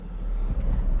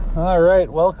All right,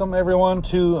 welcome everyone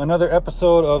to another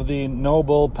episode of the No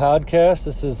Bull Podcast.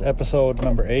 This is episode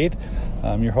number 8.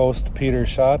 I'm your host, Peter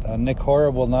Schott. Nick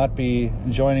Horeb will not be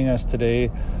joining us today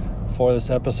for this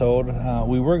episode.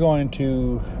 We were going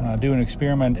to do an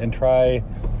experiment and try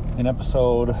an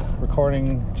episode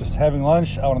recording, just having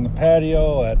lunch out on the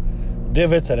patio at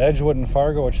Divots at Edgewood and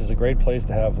Fargo, which is a great place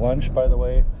to have lunch, by the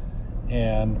way.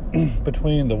 And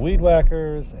between the weed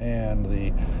whackers and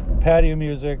the patio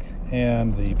music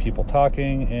and the people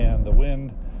talking and the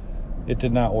wind, it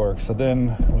did not work. So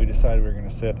then we decided we were going to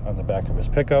sit on the back of his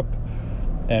pickup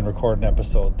and record an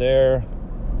episode there.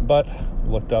 But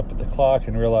looked up at the clock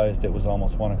and realized it was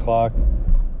almost 1 o'clock.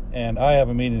 And I have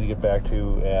a meeting to get back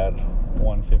to at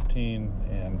 1:15,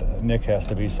 and Nick has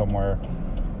to be somewhere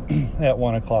at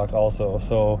 1 o'clock also.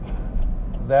 So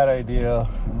that idea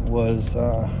was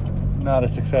not a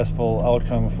successful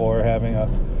outcome for having a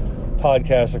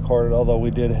podcast recorded, although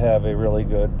we did have a really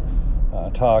good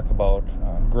talk about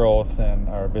growth and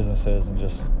our businesses and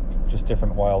just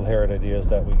different wild-haired ideas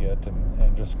that we get,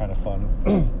 and just kind of fun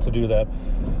to do that.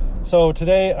 So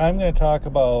today I'm going to talk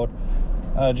about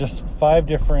just 5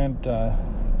 different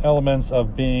elements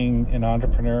of being an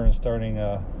entrepreneur and starting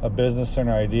a business or an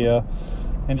idea,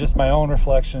 and just my own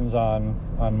reflections on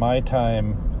my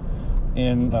time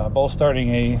in both starting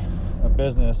a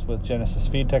business with Genesis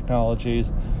Feed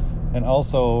Technologies and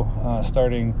also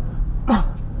starting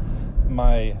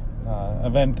my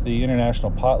event, the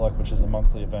International Potluck, which is a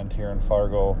monthly event here in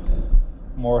Fargo,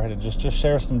 Moorhead, and just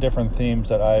share some different themes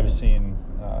that I've seen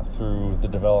through the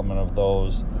development of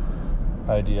those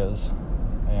ideas,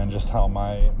 and just how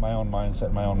my own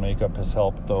mindset, my own makeup has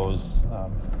helped those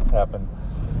happen.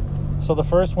 So the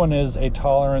first one is a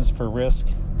tolerance for risk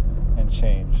and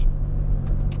change.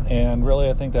 And really,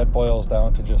 I think that boils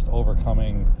down to just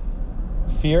overcoming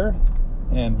fear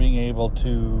and being able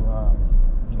to,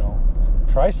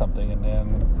 try something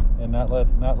and not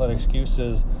let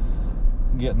excuses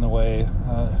get in the way.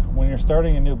 When you're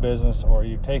starting a new business or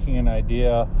you're taking an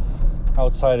idea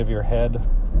outside of your head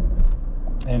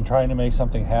and trying to make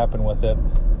something happen with it,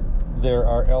 there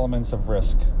are elements of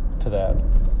risk to that.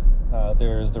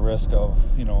 There's the risk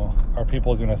of, are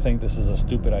people going to think this is a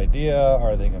stupid idea?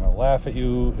 Are they going to laugh at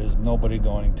you? Is nobody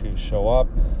going to show up?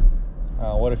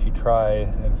 What if you try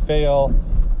and fail?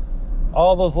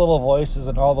 All those little voices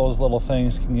and all those little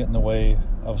things can get in the way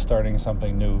of starting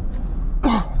something new.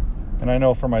 And I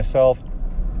know for myself,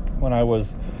 when I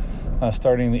was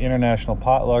starting the International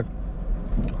Potluck,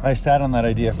 I sat on that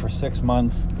idea for 6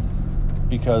 months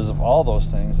because of all those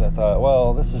things. I thought,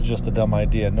 well, this is just a dumb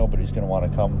idea. Nobody's going to want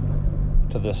to come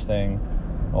to this thing.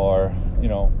 Or,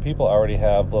 people already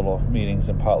have little meetings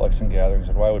and potlucks and gatherings,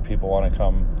 and why would people want to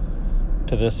come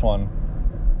to this one?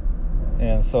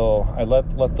 And so I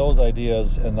let those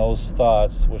ideas and those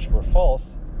thoughts, which were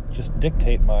false, just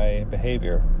dictate my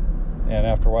behavior. And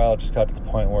after a while, it just got to the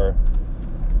point where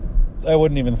I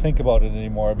wouldn't even think about it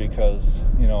anymore because,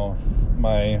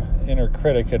 my inner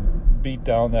critic had beat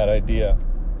down that idea.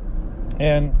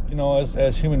 And,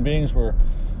 as human beings, we're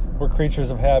creatures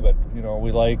of habit.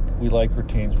 We like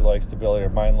routines, we like stability.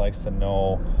 Our mind likes to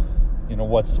know,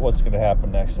 what's going to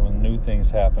happen next. And when new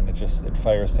things happen, it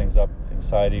fires things up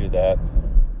inside of you that,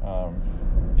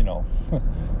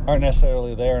 aren't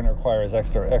necessarily there, and requires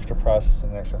extra processing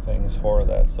and extra things for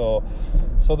that. So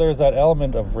there's that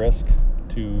element of risk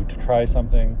to try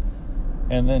something,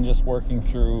 and then just working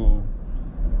through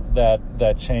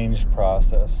that change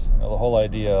process. The whole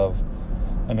idea of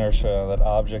inertia, that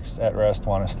objects at rest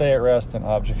want to stay at rest and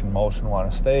objects in motion want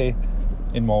to stay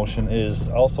in motion, is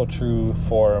also true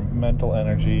for mental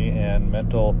energy and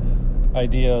mental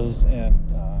ideas and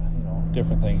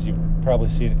different things. You've probably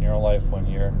seen it in your own life when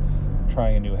you're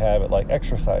trying a new habit like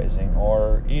exercising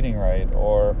or eating right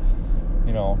or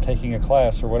taking a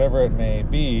class or whatever it may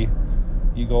be.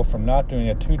 You go from not doing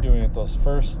it to doing it. Those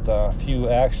first few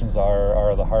actions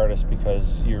are the hardest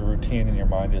because your routine in your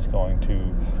mind is going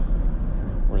to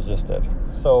resist it.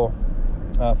 So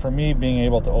for me, being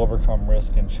able to overcome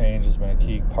risk and change has been a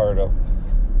key part of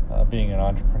being an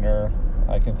entrepreneur.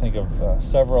 I can think of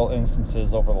several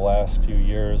instances over the last few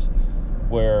years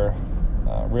where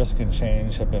risk and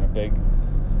change have been a big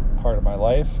part of my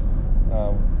life.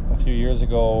 A few years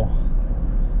ago,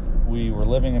 we were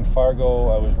living in Fargo.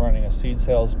 I was running a seed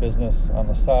sales business on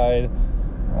the side,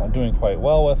 doing quite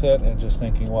well with it, and just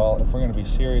thinking, well, if we're going to be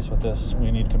serious with this,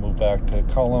 we need to move back to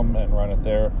Cullum and run it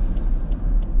there.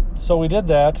 So we did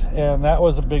that, and that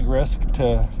was a big risk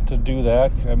to do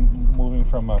that. I'm moving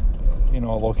from a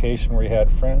location where we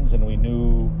had friends and we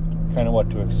knew kind of what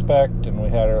to expect, and we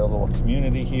had our little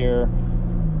community here.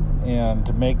 And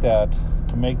to make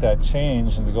that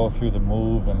change and to go through the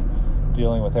move and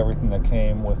dealing with everything that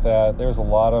came with that, there's a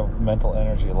lot of mental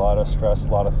energy, a lot of stress,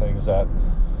 a lot of things that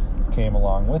came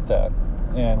along with that.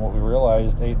 And what we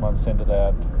realized 8 months into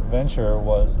that venture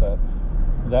was that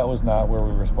was not where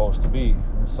we were supposed to be.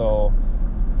 And so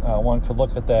one could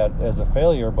look at that as a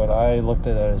failure, but I looked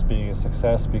at it as being a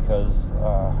success because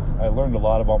I learned a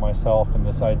lot about myself and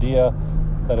this idea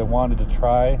that I wanted to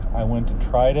try. I went and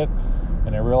tried it,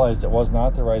 and I realized it was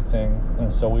not the right thing,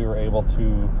 and so we were able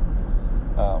to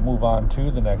move on to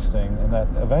the next thing, and that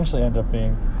eventually ended up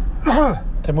being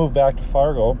to move back to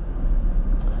Fargo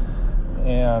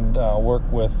and work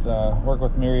with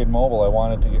Myriad Mobile. I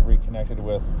wanted to get reconnected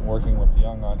with working with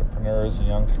young entrepreneurs and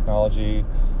young technology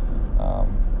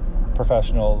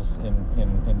professionals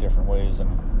in different ways,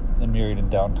 and Myriad in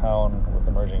downtown with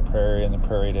Emerging Prairie and the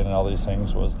Prairie Inn and all these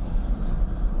things was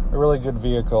a really good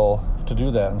vehicle to do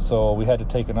that. And so we had to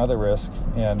take another risk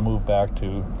and move back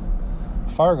to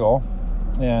Fargo.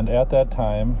 And at that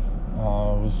time,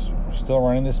 I was still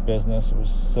running this business. It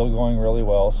was still going really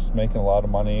well. I was making a lot of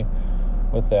money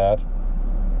with that.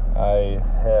 I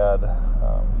had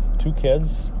 2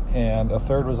 kids, and a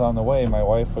third was on the way. My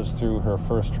wife was through her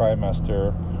first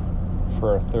trimester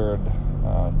for a third.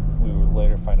 We would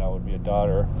later find out would be a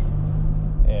daughter.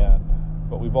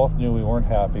 But we both knew we weren't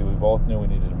happy. We both knew we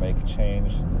needed to make a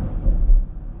change.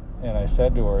 And I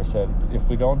said to her, if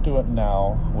we don't do it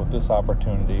now with this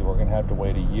opportunity, we're going to have to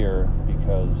wait a year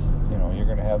because, you're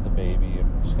going to have the baby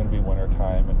and it's going to be winter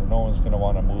time and no one's going to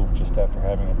want to move just after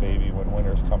having a baby when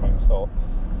winter's coming. So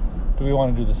do we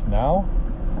want to do this now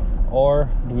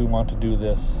or do we want to do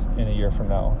this in a year from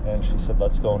now? And she said,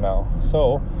 let's go now.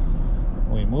 So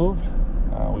we moved.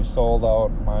 We sold out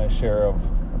my share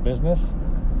of a business.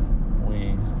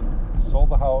 We sold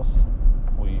the house.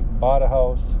 We bought a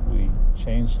house. We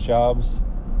changed jobs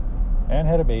and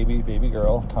had a baby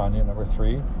girl, Tanya, number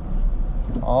 3,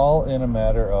 all in a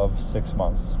matter of 6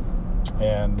 months.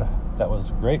 And that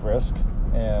was great risk,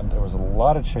 and there was a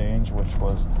lot of change, which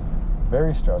was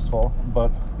very stressful,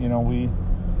 but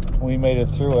we made it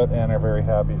through it and are very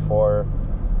happy for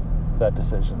that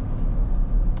decision.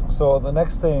 So the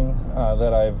next thing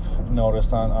that I've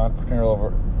noticed on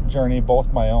entrepreneurial journey,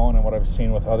 both my own and what I've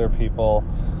seen with other people,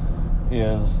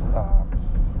 is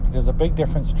there's a big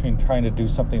difference between trying to do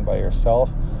something by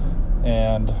yourself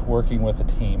and working with a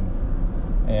team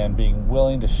and being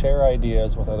willing to share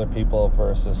ideas with other people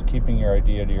versus keeping your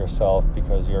idea to yourself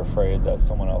because you're afraid that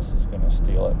someone else is going to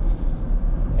steal it.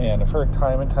 And I've heard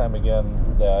time and time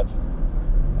again that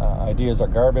ideas are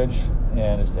garbage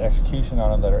and it's the execution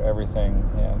on them that are everything.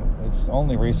 And it's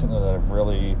only recently that I've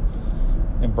really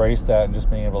embraced that and just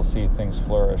being able to see things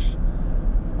flourish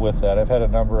with that. I've had a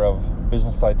number of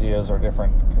business ideas or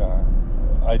different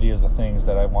ideas of things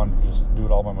that I wanted to just do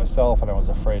it all by myself, and I was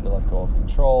afraid to let go of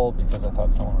control because I thought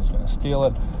someone was going to steal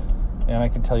it. And I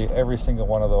can tell you every single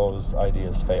one of those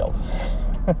ideas failed.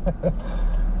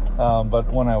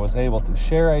 But when I was able to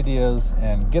share ideas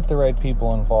and get the right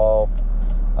people involved,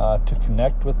 to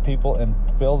connect with people and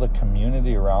build a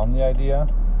community around the idea,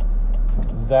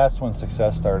 that's when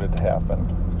success started to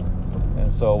happen.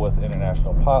 And so with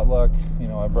International Potluck,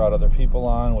 I brought other people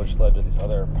on, which led to these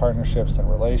other partnerships and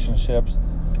relationships.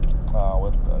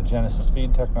 With Genesis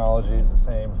Feed Technologies, the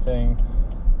same thing.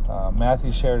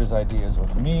 Matthew shared his ideas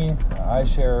with me. I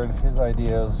shared his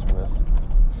ideas with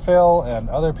Phil and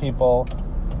other people.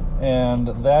 And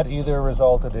that either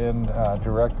resulted in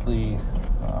directly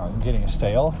getting a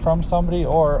sale from somebody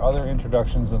or other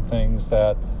introductions and things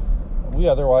that we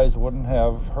otherwise wouldn't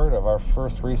have heard of. Our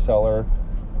first reseller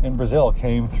in Brazil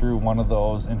came through one of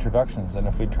those introductions, and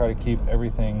if we try to keep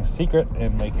everything secret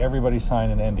and make everybody sign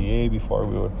an NDA before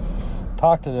we would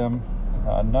talk to them,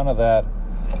 none of that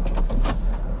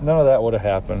would have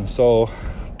happened. So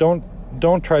don't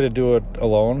try to do it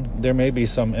alone. There may be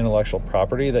some intellectual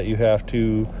property that you have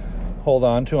to hold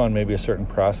on to on maybe a certain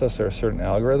process or a certain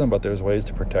algorithm, but there's ways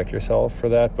to protect yourself for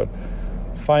that. But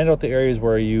find out the areas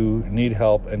where you need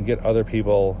help and get other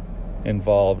people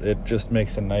involved. It just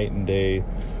makes a night and day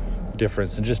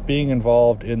difference. And just being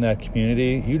involved in that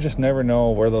community, you just never know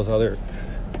where those other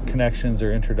connections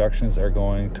or introductions are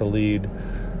going to lead.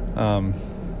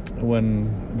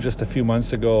 When just a few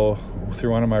months ago,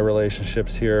 through one of my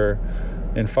relationships here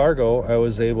in Fargo, I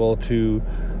was able to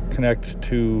connect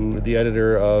to the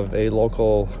editor of a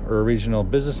local or regional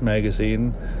business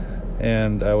magazine,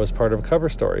 and I was part of a cover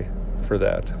story for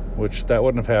that, which that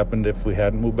wouldn't have happened if we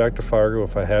hadn't moved back to Fargo,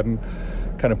 if I hadn't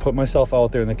kind of put myself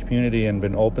out there in the community and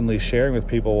been openly sharing with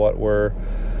people what we're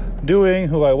doing,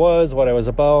 who I was, what I was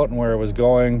about, and where I was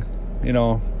going.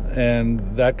 And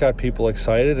that got people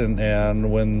excited,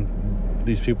 and when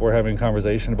these people were having a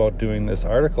conversation about doing this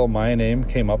article, my name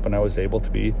came up and I was able to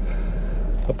be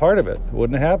a part of it. It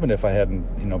wouldn't have happened if I hadn't,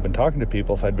 been talking to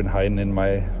people, if I'd been hiding in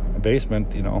my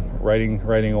basement,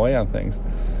 writing away on things.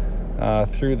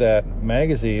 Through that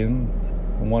magazine,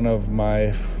 one of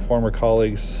my former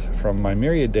colleagues from my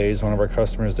Myriad days, one of our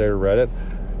customers there read it,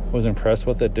 was impressed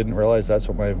with it, didn't realize that's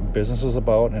what my business was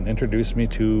about, and introduced me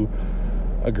to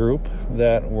a group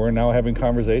that we're now having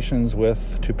conversations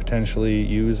with to potentially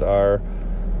use our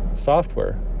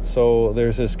software. So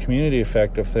there's this community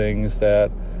effect of things that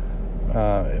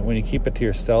when you keep it to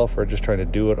yourself or just trying to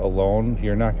do it alone,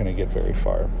 you're not going to get very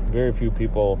far. Very few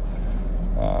people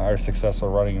are successful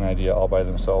running an idea all by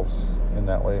themselves in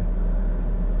that way.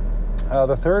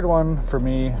 The third one for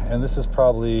me, and this is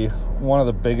probably one of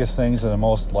the biggest things and the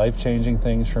most life-changing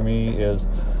things for me, is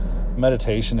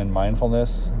meditation and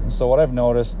mindfulness. So what I've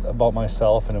noticed about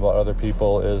myself and about other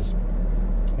people is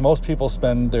most people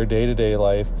spend their day-to-day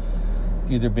life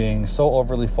either being so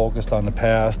overly focused on the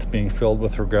past, being filled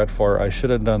with regret for I should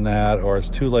have done that, or it's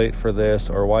too late for this,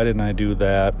 or why didn't I do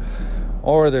that,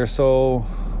 or they're so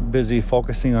busy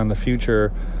focusing on the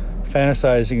future,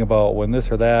 fantasizing about when this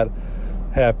or that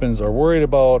happens, or worried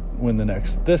about when the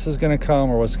next this is going to come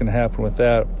or what's going to happen with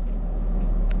that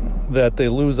they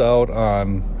lose out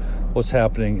on what's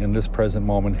happening in this present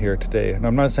moment here today. And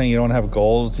I'm not saying you don't have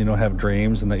goals, you don't have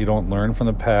dreams, and that you don't learn from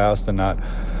the past and not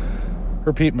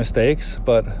repeat mistakes,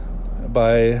 but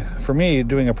for me,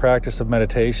 doing a practice of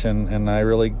meditation, and I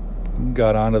really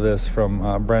got onto this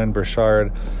from Brendon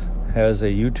Burchard, has a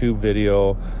YouTube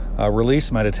video,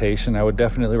 Release Meditation. I would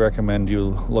definitely recommend you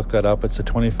look that up. It's a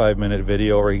 25-minute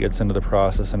video where he gets into the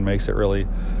process and makes it really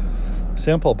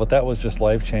simple, but that was just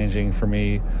life-changing for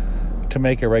me to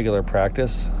make a regular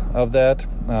practice of that.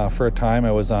 For a time,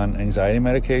 I was on anxiety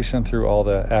medication through all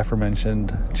the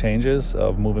aforementioned changes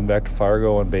of moving back to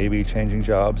Fargo and baby, changing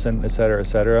jobs, and et cetera, et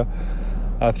cetera.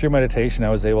 Through meditation, I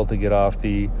was able to get off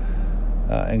the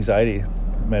anxiety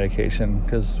medication,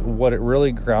 because what it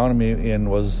really grounded me in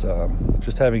was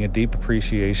just having a deep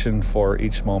appreciation for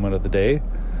each moment of the day,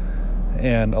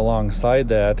 and alongside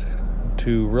that,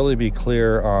 to really be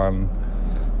clear on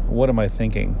what am I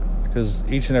thinking. Because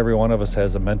each and every one of us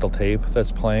has a mental tape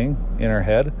that's playing in our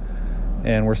head,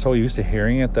 and we're so used to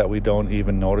hearing it that we don't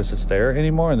even notice it's there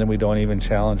anymore, and then we don't even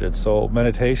challenge it. So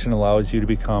meditation allows you to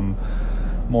become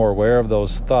more aware of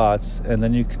those thoughts, and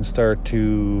then you can start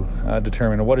to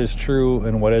determine what is true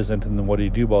and what isn't, and then what do you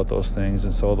do about those things.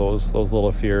 And so those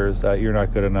little fears that you're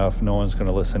not good enough, no one's going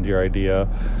to listen to your idea,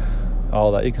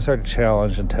 all that, you can start to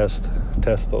challenge and test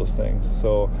those things.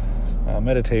 So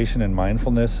meditation and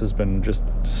mindfulness has been just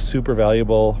super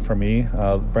valuable for me.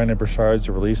 Brendon Burchard's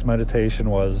Release Meditation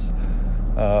was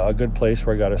a good place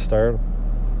where I got to start.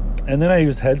 And then I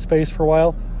used Headspace for a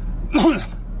while.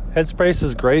 Headspace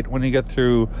is great when you get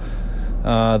through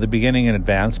the beginning and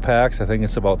advanced packs. I think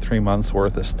it's about 3 months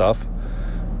worth of stuff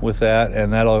with that,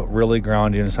 and that'll really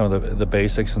ground you in some of the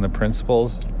basics and the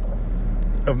principles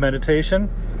of meditation.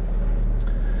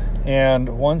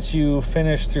 And once you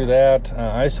finish through that,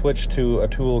 I switched to a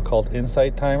tool called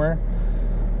Insight Timer.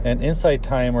 And Insight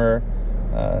Timer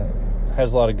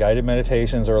has a lot of guided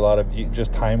meditations, or a lot of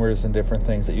just timers and different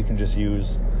things that you can just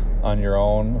use on your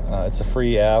own. It's a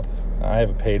free app. I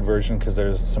have a paid version because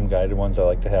there's some guided ones I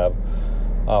like to have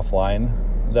offline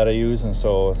that I use. And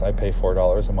so I pay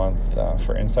 $4 a month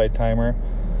for Insight Timer.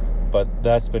 But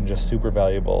that's been just super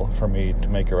valuable for me to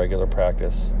make a regular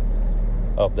practice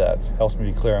of that. Helps me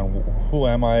be clear on who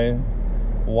am I,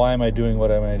 why am I doing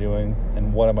what am I doing,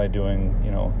 and what am I doing,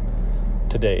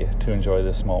 today to enjoy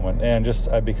this moment. And just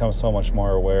I've become so much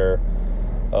more aware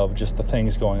of just the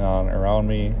things going on around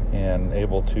me, and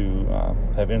able to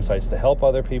have insights to help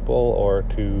other people, or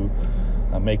to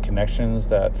make connections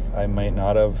that I might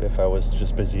not have if I was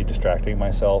just busy distracting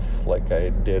myself like I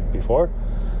did before.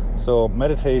 So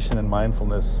meditation and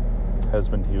mindfulness has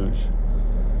been huge.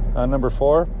 Number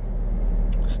 4,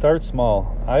 start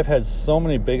small. I've had so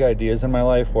many big ideas in my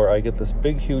life where I get this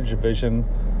big, huge vision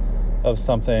of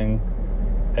something,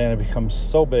 and it becomes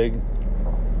so big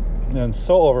and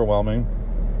so overwhelming,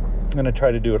 and I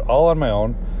try to do it all on my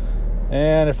own,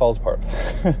 and it falls apart.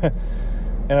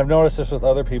 And I've noticed this with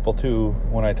other people too.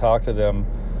 When I talk to them,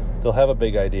 they'll have a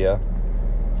big idea.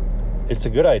 It's a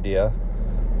good idea,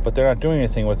 but they're not doing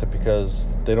anything with it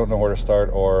because they don't know where to start,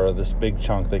 or this big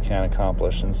chunk they can't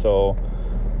accomplish. And so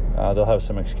they'll have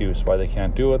some excuse why they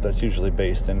can't do it. That's usually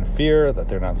based in fear, that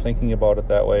they're not thinking about it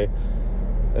that way.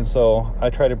 And so I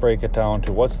try to break it down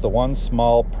to what's the one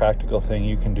small practical thing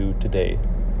you can do today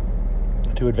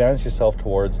to advance yourself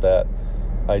towards that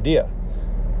idea.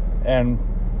 And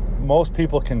most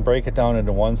people can break it down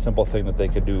into one simple thing that they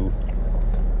could do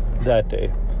that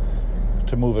day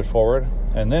to move it forward.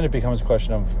 And then it becomes a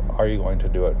question of, are you going to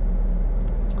do it?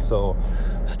 So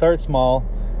start small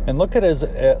and look at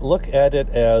it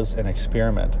as an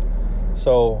experiment.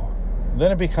 So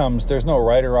then it becomes, there's no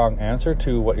right or wrong answer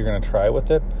to what you're going to try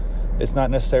with it. It's not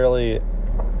necessarily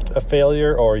a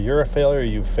failure or you're a failure,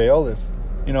 you failed. It's,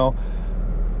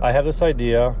 I have this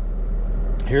idea.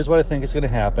 Here's what I think is going to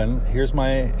happen. Here's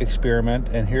my experiment,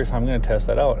 and here's how I'm going to test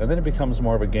that out. And then it becomes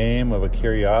more of a game, of a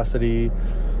curiosity.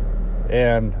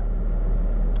 And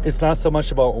it's not so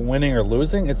much about winning or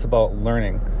losing, it's about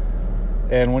learning.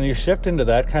 And when you shift into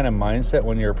that kind of mindset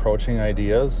when you're approaching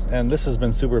ideas, and this has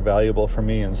been super valuable for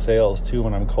me in sales too,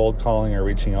 when I'm cold calling or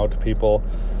reaching out to people,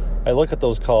 I look at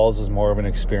those calls as more of an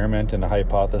experiment and a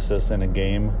hypothesis and a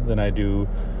game than I do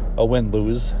a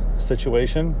win-lose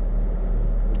situation.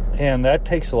 And that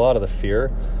takes a lot of the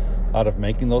fear out of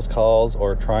making those calls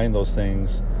or trying those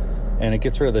things. And it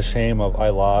gets rid of the shame of, I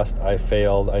lost, I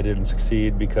failed, I didn't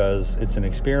succeed, because it's an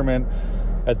experiment.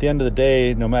 At the end of the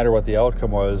day, no matter what the outcome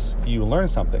was, you learn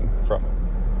something from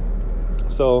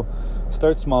it. So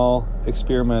start small,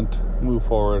 experiment, move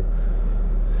forward.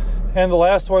 And the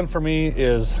last one for me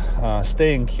is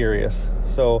staying curious.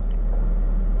 So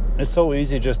it's so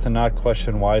easy just to not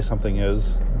question why something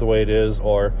is the way it is,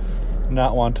 or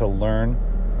not want to learn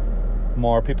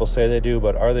more. People say they do,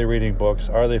 but are they reading books?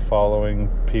 Are they following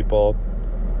people?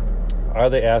 Are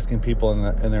they asking people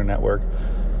in their network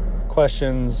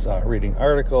questions, reading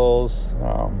articles,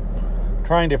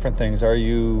 trying different things? Are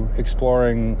you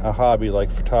exploring a hobby like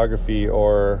photography,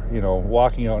 or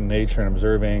walking out in nature and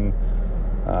observing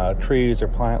trees or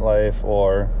plant life,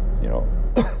 or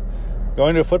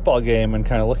going to a football game and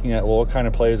kind of looking at, what kind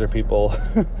of plays are people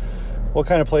what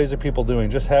kind of plays are people doing?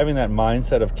 Just having that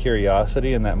mindset of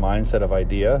curiosity and that mindset of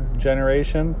idea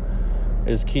generation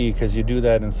is key, because you do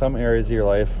that in some areas of your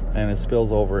life and it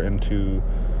spills over into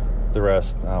the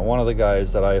rest. One of the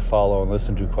guys that I follow and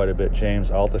listen to quite a bit,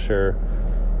 James Altucher,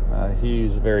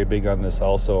 he's very big on this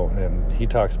also, and he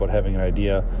talks about having an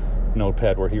idea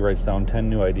notepad where he writes down 10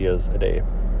 new ideas a day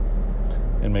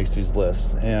and makes these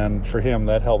lists. And for him,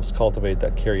 that helps cultivate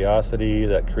that curiosity,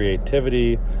 that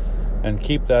creativity, and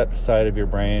keep that side of your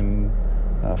brain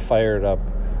fired up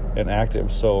and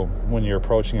active. So when you're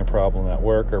approaching a problem at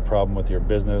work or a problem with your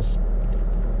business,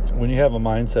 when you have a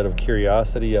mindset of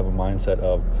curiosity, you have a mindset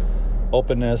of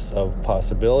openness, of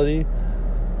possibility.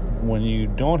 When you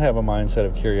don't have a mindset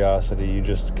of curiosity, you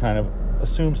just kind of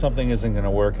assume something isn't going to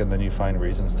work, and then you find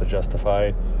reasons to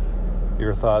justify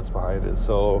your thoughts behind it.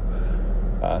 So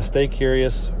stay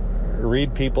curious,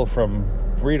 read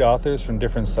authors from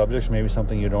different subjects, maybe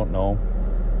something you don't know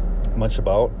much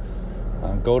about.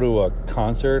 Go to a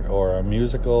concert or a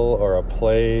musical or a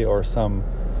play or some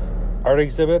art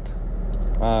exhibit.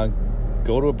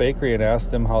 Go to a bakery and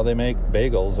ask them how they make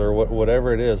bagels, or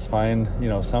whatever it is. Find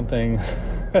something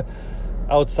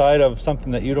outside of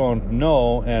something that you don't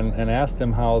know, and ask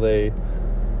them how they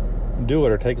do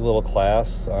it, or take a little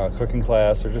class, cooking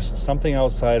class, or just something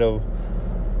outside of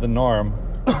the norm.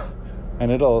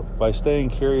 And by staying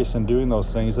curious and doing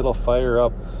those things, it'll fire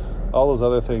up all those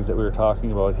other things that we were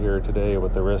talking about here today,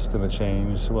 with the risk and the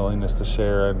change, willingness to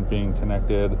share and being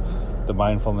connected, the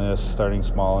mindfulness, starting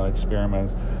small and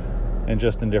experiments, and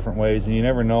just in different ways. And you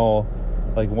never know,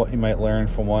 what you might learn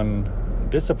from one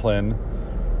discipline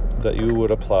that you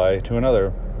would apply to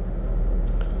another.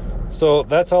 So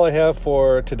that's all I have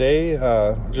for today.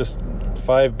 Just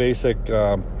 5 basic,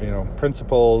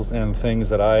 principles and things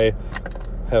that I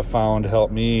have found to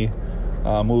help me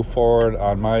move forward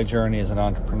on my journey as an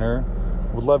entrepreneur.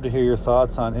 Would love to hear your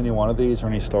thoughts on any one of these or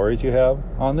any stories you have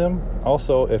on them.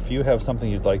 Also, if you have something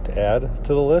you'd like to add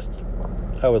to the list,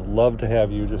 I would love to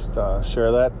have you just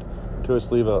share that to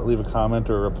us. Leave a comment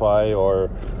or a reply, or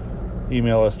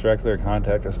email us directly or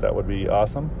contact us. That would be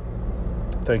awesome.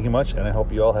 Thank you much, and I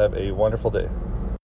hope you all have a wonderful day.